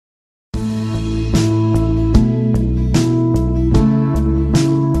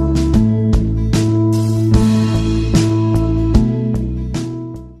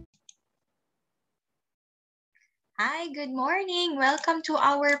good morning. Welcome to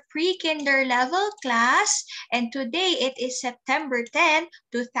our pre-kinder level class. And today it is September 10,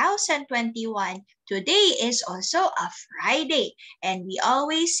 2021. Today is also a Friday. And we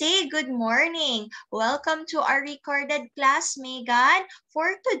always say good morning. Welcome to our recorded class, Megan.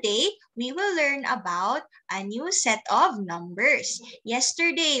 For today, we will learn about a new set of numbers.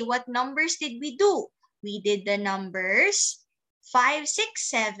 Yesterday, what numbers did we do? We did the numbers 5, 6,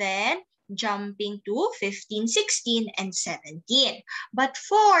 7, jumping to 15, 16, and 17. But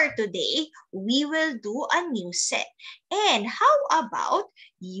for today, we will do a new set. And how about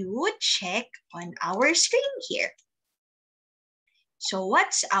you check on our screen here? So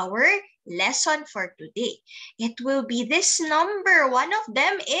what's our lesson for today? It will be this number. One of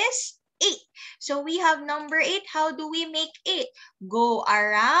them is 8. So we have number 8. How do we make 8? Go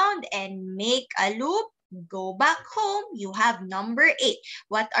around and make a loop. Go back home, you have number 8.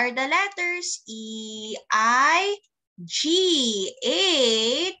 What are the letters? E, I, G,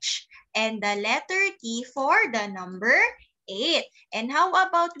 H, and the letter T for the number 8. And how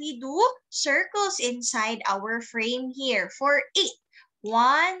about we do circles inside our frame here for 8?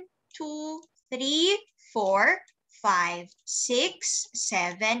 1, 2, 3, 4, 5, 6,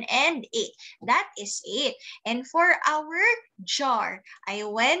 7, and 8. That is 8. And for our jar, I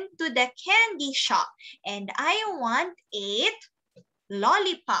went to the candy shop and I want 8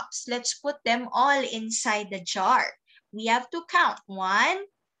 lollipops. Let's put them all inside the jar. We have to count 1,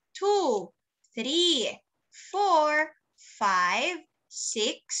 2, 3, 4, 5,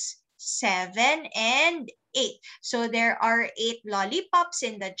 6, 7, and 8. So there are 8 lollipops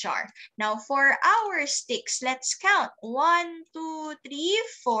in the jar. Now for our sticks, let's count. 1, 2, 3,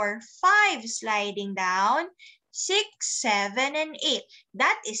 4, 5 sliding down. 6, 7, and 8.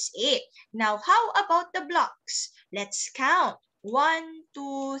 That is 8. Now how about the blocks? Let's count. 1,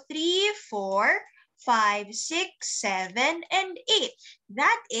 2, 3, 4, 5, 6, 7, and 8.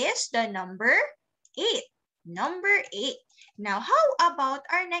 That is the number 8. Number 8. Now how about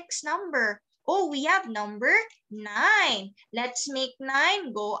our next number? Oh, we have number 9. Let's make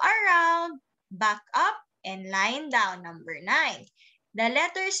 9 go around, back up, and line down. Number 9. The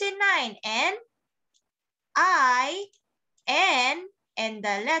letters in 9, N, I, N, and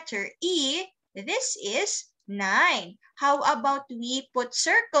the letter E. This is 9. How about we put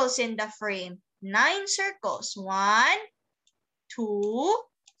circles in the frame? 9 circles. 1, 2,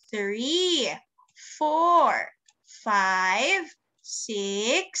 3, 4, 5,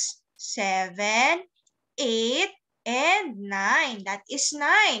 6, 7, 8, and 9. That is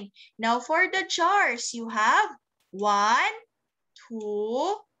 9. Now for the jars, you have 1,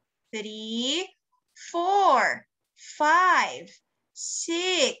 2, 3, 4, 5,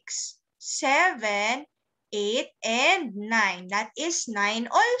 6, 7, 8, and 9. That is 9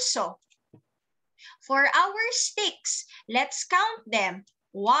 also. For our sticks, let's count them.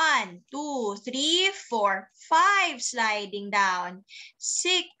 1, 2, 3, 4, 5 sliding down.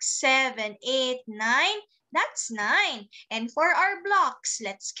 6, 7, 8, 9. That's 9. And for our blocks,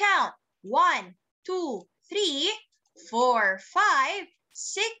 let's count. 1, 2, 3, 4, 5,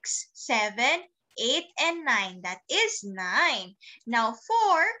 6, 7, 8, and 9. That is 9. Now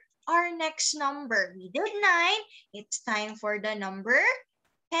for our next number, we did 9. It's time for the number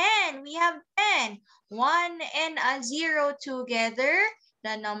 10. We have 10. 1 and a 0 together.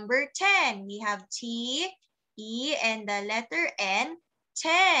 The number 10. We have T, E, and the letter N.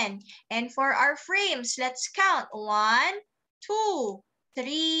 10. And for our frames, let's count. 1, 2,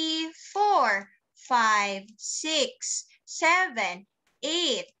 3, 4, 5, 6, 7,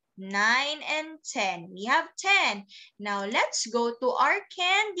 8, 9, and 10. We have 10. Now let's go to our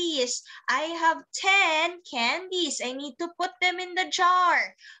candies. I have 10 candies. I need to put them in the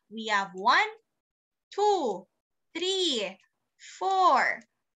jar. We have 1, 2, 3, 4,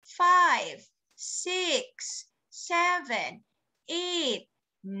 5, 6, 7, 8,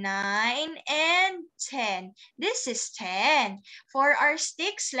 9, and 10. This is 10. For our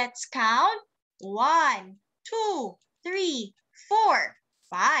sticks, let's count. 1, 2, 3, 4,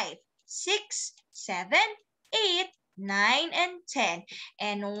 5, 6, 7, 8, 9, and 10.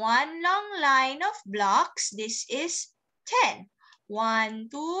 And one long line of blocks, this is 10. 1,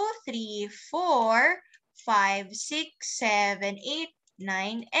 2, 3, 4, 5, 6, 7, 8,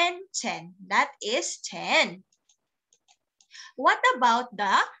 9, and 10. That is 10. What about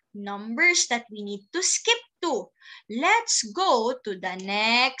the numbers that we need to skip to? Let's go to the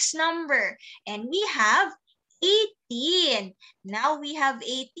next number. And we have 18. Now we have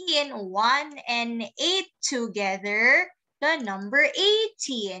 18, 1 and 8 together, the number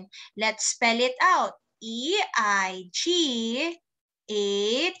 18. Let's spell it out. E-I-G-H-T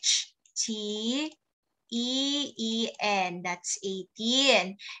E-E-N. That's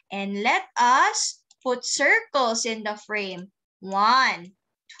 18. And let us put circles in the frame. 1,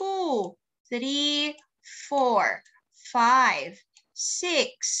 2, 3, 4, 5,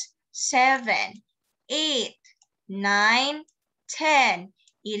 6, 7, 8, 9, 10,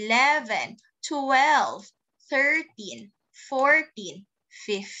 11, 12, 13, 14,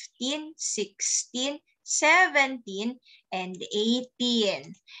 15, 16, 17, and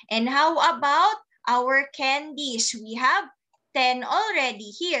 18. And how about our candies? We have 10 already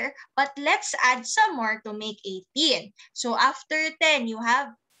here, but let's add some more to make 18. So after 10, you have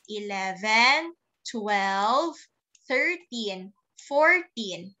 11, 12, 13,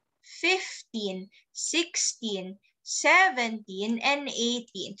 14, 15, 16, 17, and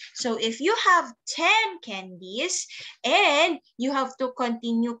 18. So if you have 10 candies and you have to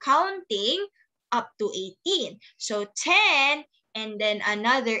continue counting up to 18. So 10 and then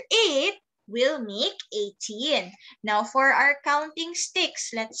another 8 will make 18. Now for our counting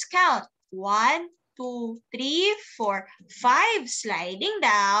sticks, let's count. 1, 2, 3, 4, 5 sliding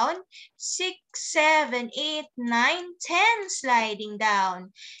down, 6, 7, 8, 9, 10 sliding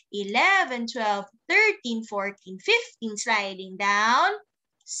down, 11, 12, 13, 14, 15 sliding down,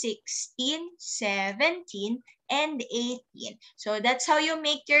 16, 17, and 18. So that's how you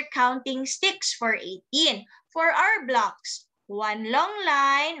make your counting sticks for 18. For our blocks, one long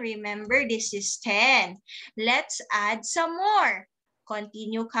line, remember this is 10. Let's add some more.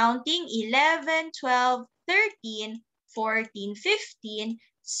 Continue counting 11, 12, 13, 14, 15,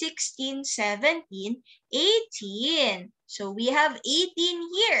 16, 17, 18. So we have 18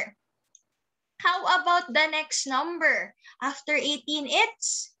 here. How about the next number? After 18,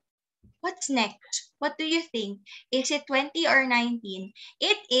 it's, what's next? What do you think? Is it 20 or 19?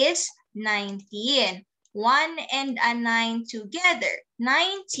 It is 19. 1 and a 9 together,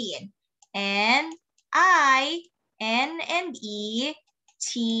 19. And I, N and E,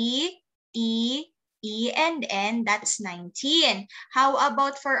 T, E, E and N, that's 19. How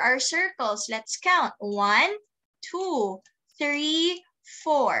about for our circles? Let's count. 1, 2, 3,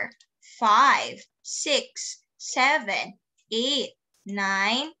 4, 5, 6, 7, 8,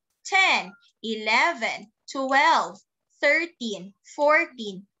 9, 10, 11, 12, 13,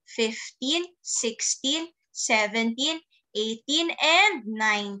 14, 15, 16, 17, 18, and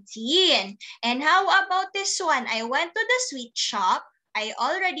 19. And how about this one? I went to the sweet shop. I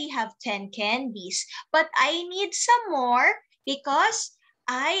already have 10 candies, but I need some more because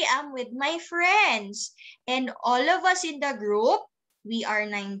I am with my friends. And all of us in the group, we are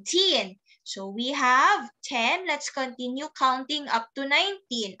 19. So we have 10. Let's continue counting up to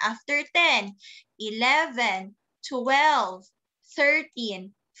 19. After 10, 11, 12,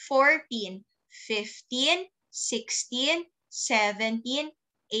 13, 14, 15, 16, 17,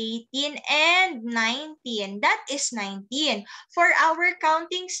 18, and 19. That is 19. For our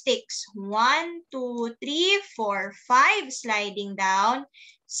counting sticks, 1, 2, 3, 4, 5 sliding down,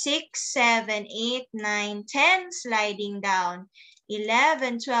 6, 7, 8, 9, 10 sliding down,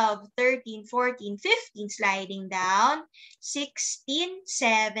 11, 12, 13, 14, 15 sliding down, 16,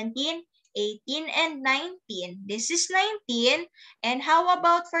 17, 18, and 19. This is 19. And how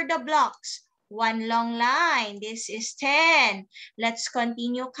about for the blocks? One long line. This is 10. Let's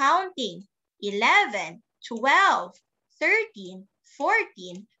continue counting. 11, 12, 13,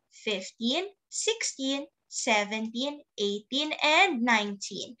 14, 15, 16, 17, 18, and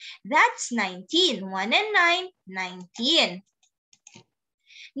 19. That's 19. 1 and 9, 19.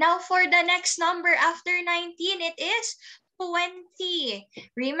 Now for the next number after 19, it is 20.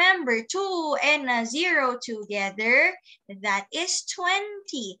 Remember, 2 and a 0 together, that is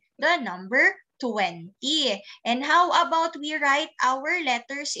 20. The number 20. And how about we write our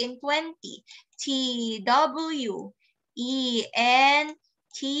letters in 20? T, W, E, N,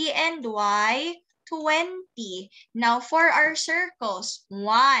 T, and Y, 20. Now for our circles,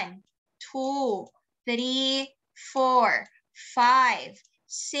 1, 2, 3, 4, 5,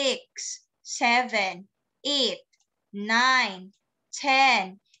 6, 7, 8, 9,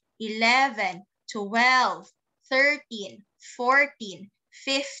 10, 11, 12, 13, 14,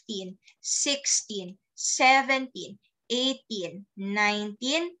 15, 16, 17, 18,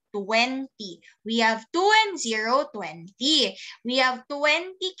 19, 20. We have 2 and 0, 20. We have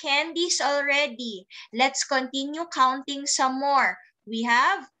 20 candies already. Let's continue counting some more. We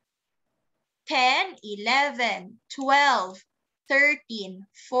have 10, 11, 12, 13,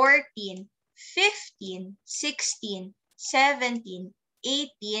 14, 15, 16, 17,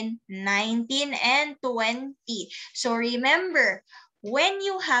 18, 19, and 20. So remember, when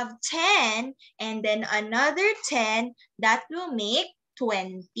you have 10 and then another 10, that will make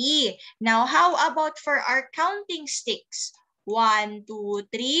 20. Now, how about for our counting sticks? 1, 2,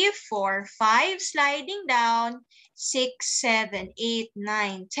 3, 4, 5, sliding down. 6, 7, 8,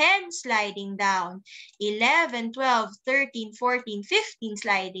 9, 10, sliding down. 11, 12, 13, 14, 15,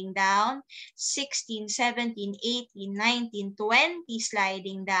 sliding down. 16, 17, 18, 19, 20,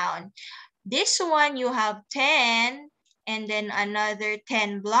 sliding down. This one, you have 10, and then another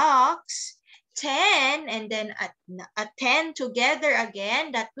 10 blocks. 10, and then a 10 together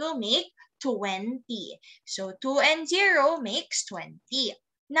again, that will make 20. So 2 and 0 makes 20.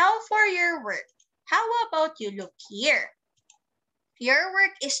 Now for your work, how about you look here? Your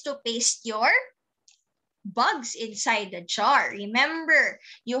work is to paste your bugs inside the jar. Remember,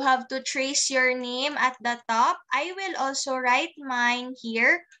 you have to trace your name at the top. I will also write mine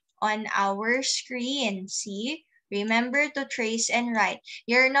here on our screen. See? Remember to trace and write.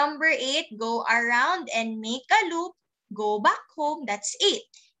 Your number 8, go around and make a loop. Go back home. That's 8.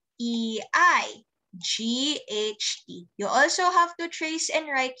 E-I-G-H-T. You also have to trace and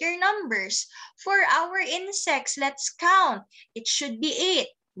write your numbers. For our insects, let's count. It should be 8.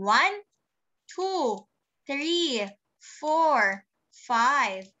 1, 2, 3, 4,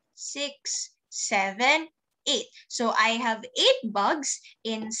 5, 6, 7, 8. So I have 8 bugs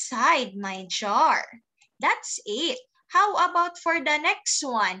inside my jar. That's 8. How about for the next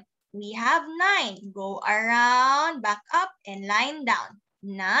one? We have 9. Go around, back up, and line down.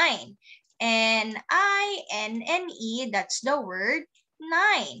 9. N-I-N-N-E, that's the word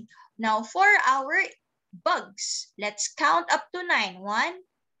 9. Now for our bugs, let's count up to 9. 1,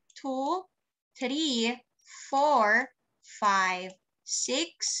 2, 3, 4, 5,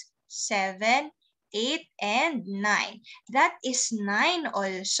 6, 7, 8, and 9. That is 9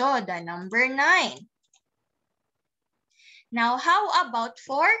 also, the number 9. Now, how about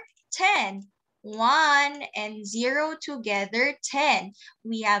for 10? 1 and 0 together, 10.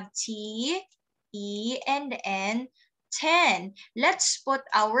 We have T, E, and N, 10. Let's put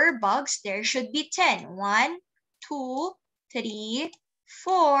our bugs. There should be 10. 1, 2, 3,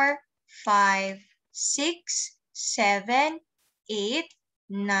 4, 5, 6, 7, 8,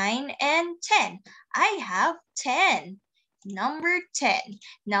 9, and 10. I have 10. Number 10.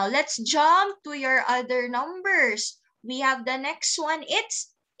 Now, let's jump to your other numbers. We have the next one.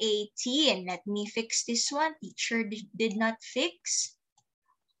 It's 18. Let me fix this one. Teacher did not fix.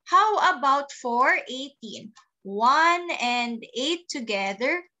 How about for 18? 1 and 8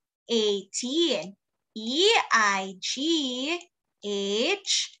 together, 18.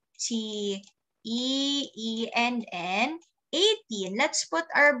 E-I-G-H-T-E-E-N-N, 18. Let's put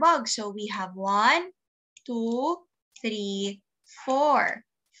our bugs. So we have 1, 2, 3, 4,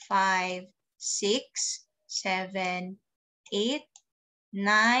 5, 6, 7, 8,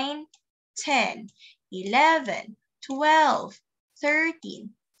 9, 10, 11, 12, 13,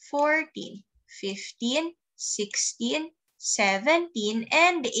 14, 15, 16, 17,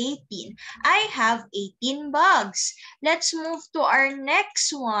 and 18. I have 18 bugs. Let's move to our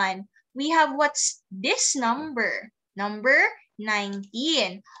next one. We have what's this number? Number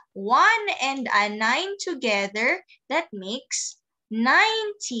 19. 1 and a 9 together, that makes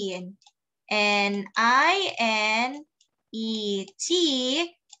 19. N-I-N-E-T-E-E-N-N,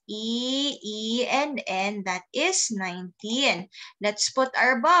 that is 19. Let's put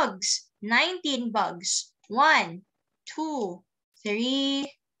our bugs. 19 bugs. 1, 2, 3,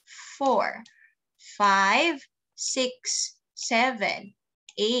 4, 5, 6, 7,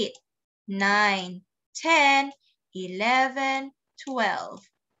 8, 9, 10, 11, 12,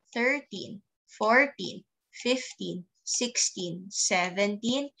 13, 14, 15, 16,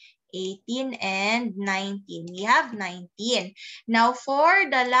 17, 18, and 19. We have 19. Now for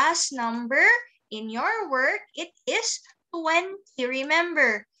the last number in your work, it is 20.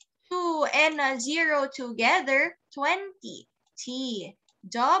 Remember, 2 and a 0 together, 20. T-W-E-N-T-N-Y,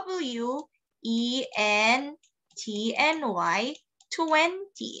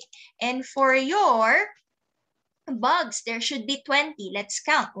 20. And for your bugs, there should be 20. Let's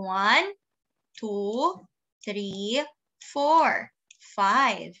count. 1, 2, 3, 4,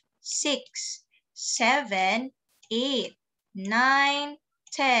 5, 6, 7, 8, 9,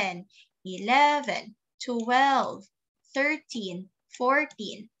 10, 11, 12, 13,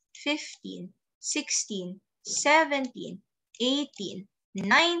 14, 15, 16, 17, 18,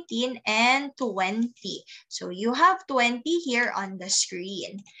 19, and 20. So you have 20 here on the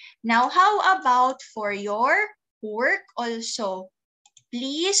screen. Now, how about for your work also?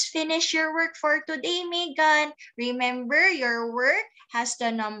 Please finish your work for today, Megan. Remember, your work has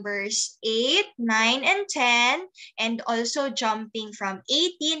the numbers 8, 9, and 10, and also jumping from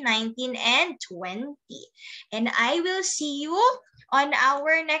 18, 19, and 20. And I will see you on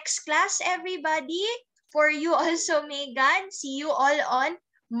our next class, everybody. For you also, Megan. See you all on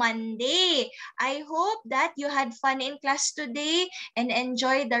Monday. I hope that you had fun in class today and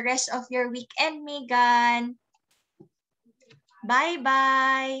enjoy the rest of your weekend, Megan.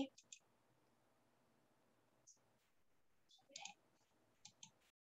 Bye-bye.